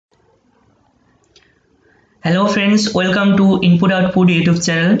Hello friends, welcome to Input Output YouTube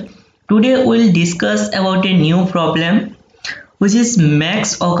channel. Today we'll discuss about a new problem which is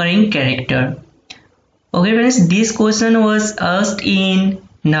max occurring character. Okay friends, this question was asked in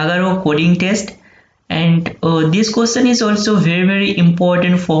Nagarro coding test, and this question is also very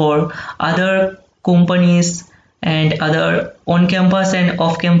important for other companies and other on-campus and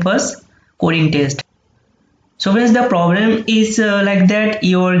off-campus coding test. So friends, the problem is like that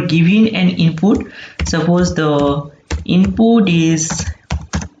you are giving an input. Suppose the input is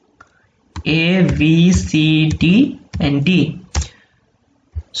A, B, C, D and D.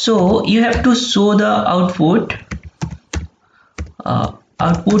 So you have to show the output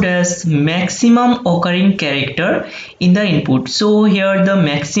as maximum occurring character in the input. So here the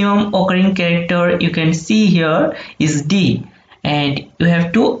maximum occurring character you can see here is D, and you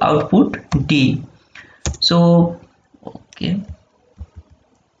have to output D. So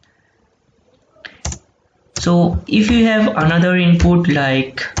so if you have another input,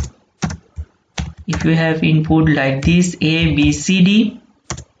 like if you have input like this A, B, C, D,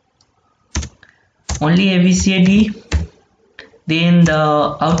 only A, B, C, D, then the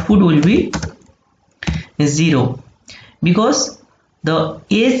output will be 0 because the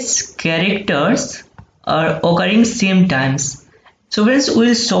H characters are occurring same times. So friends,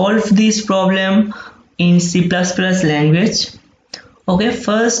 we'll solve this problem in C++ language. Okay,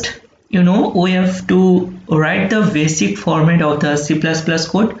 first we have to write the basic format of the C++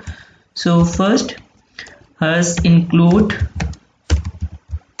 code. So first has include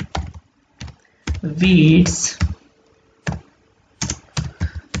with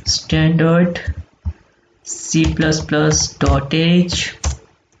standard C++.h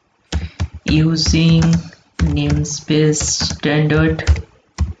using namespace standard.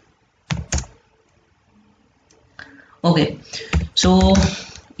 Okay, so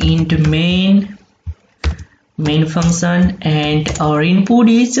int main function, and our input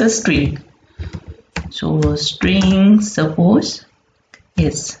is a string. So string, suppose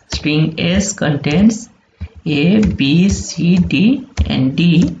string S contains A, B, C, D and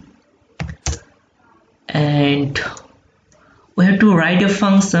D, and we have to write a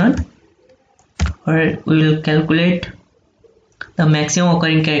function where we will calculate the maximum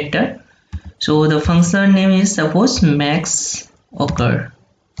occurring character. So the function name is suppose max occur,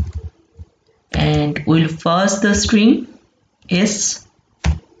 and we'll pass the string S.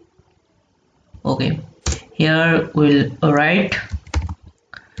 Okay, here we'll write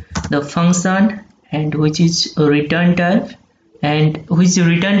the function and which is a return type, and which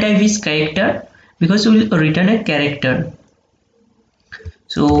return type is character because we'll return a character.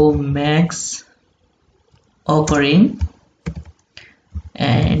 So max occurring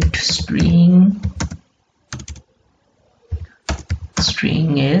and string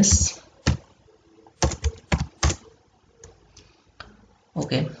is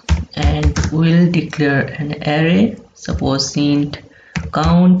okay, and we'll declare an array, suppose int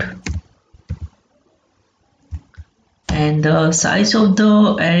count, and the size of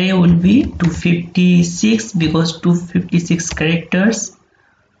the array will be 256 because 256 characters.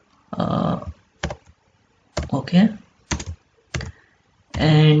 Okay,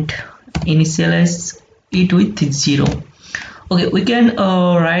 and initialize it with 0. Okay, we can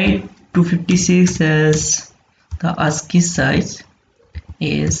write 256 as the ASCII size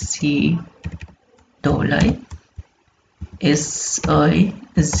ASCII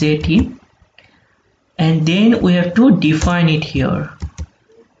SIZT, and then we have to define it here.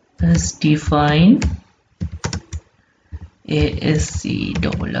 Let's define ASCII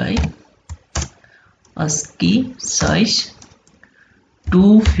size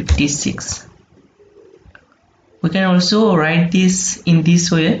 256. We can also write this in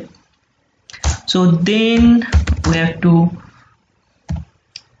this way. So then we have to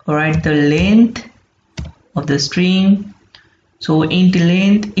write the length of the string. So int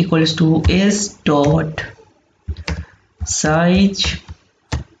length equals to s dot size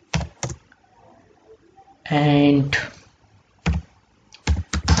and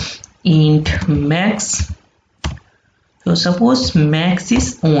int max. So suppose max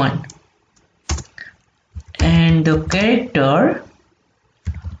is 1, and the character,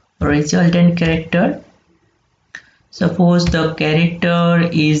 resultant character, suppose the character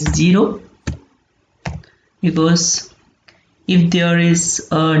is 0 because if there is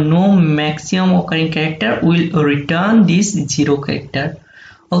no maximum occurring character, we'll return this 0 character.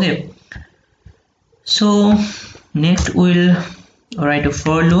 Okay, so next we'll write a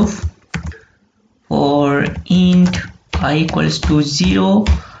for loop for int I equals to 0,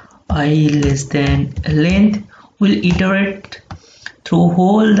 I less than length. We'll iterate through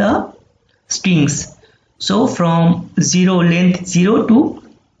all the strings. So from 0 length 0 to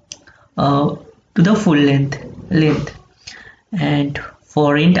the full length. And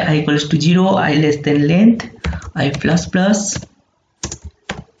for int I equals to 0, I less than length, I plus plus,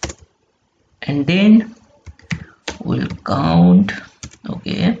 and then we'll count.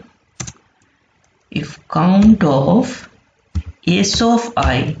 Okay, if count of s of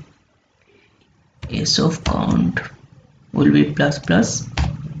I, s of count will be plus plus,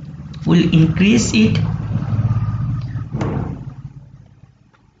 we'll increase it,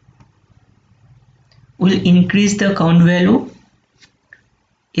 we'll increase the count value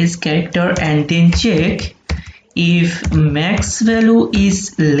is character, and then check if max value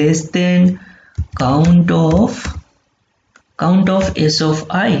is less than count of s of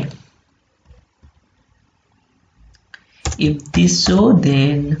I. If this so,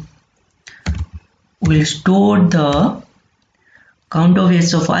 then we'll store the count of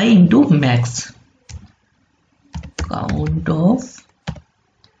s of I into max. Count of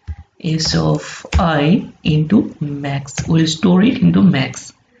s of I into max, we'll store it into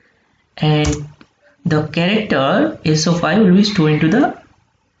max, and the character s of I will be stored into the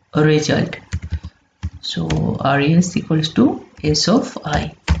result. So res equals to s of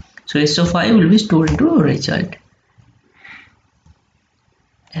I. So s of I will be stored into result,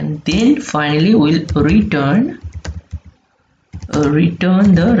 and then finally we'll return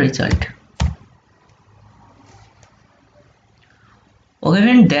the result. Okay,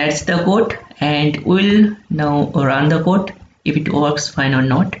 then that's the code, and we'll now run the code if it works fine or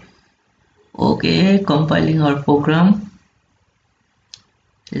not. Okay, compiling our program.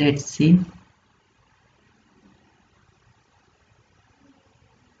 Let's see.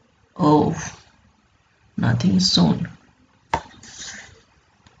 Oh, nothing is shown.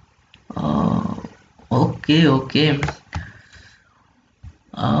 Okay.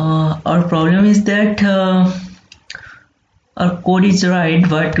 Our problem is that our code is right,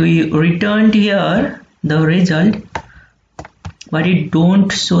 but we returned here the result, but it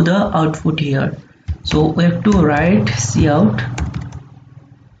don't show the output here. So we have to write cout,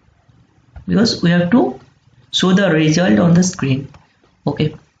 because we have to show the result on the screen.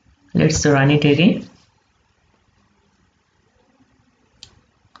 Okay, let's run it again.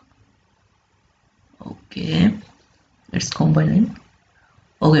 Okay, let's combine it.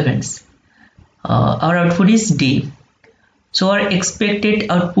 Okay friends, our output is D. So our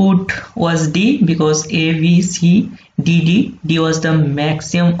expected output was D because A, B, C, D, D was the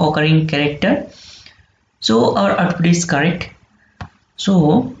maximum occurring character. So our output is correct.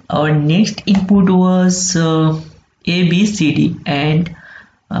 So our next input was A, B, C, D, and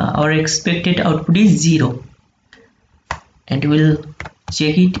our expected output is 0. And we'll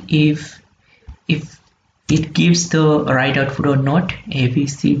check it if it gives the right output or not, A, B,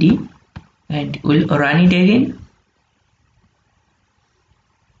 C, D, and we'll run it again.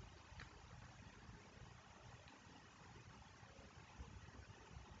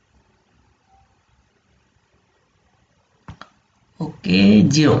 Okay,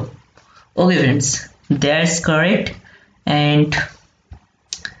 0. Okay friends, that's correct, and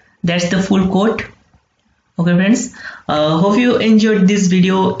that's the full code. Okay friends, hope you enjoyed this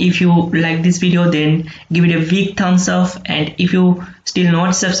video. If you like this video, then give it a big thumbs up, and if you still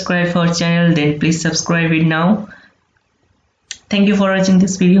not subscribed for our channel, then please subscribe it now. Thank you for watching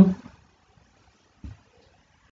this video.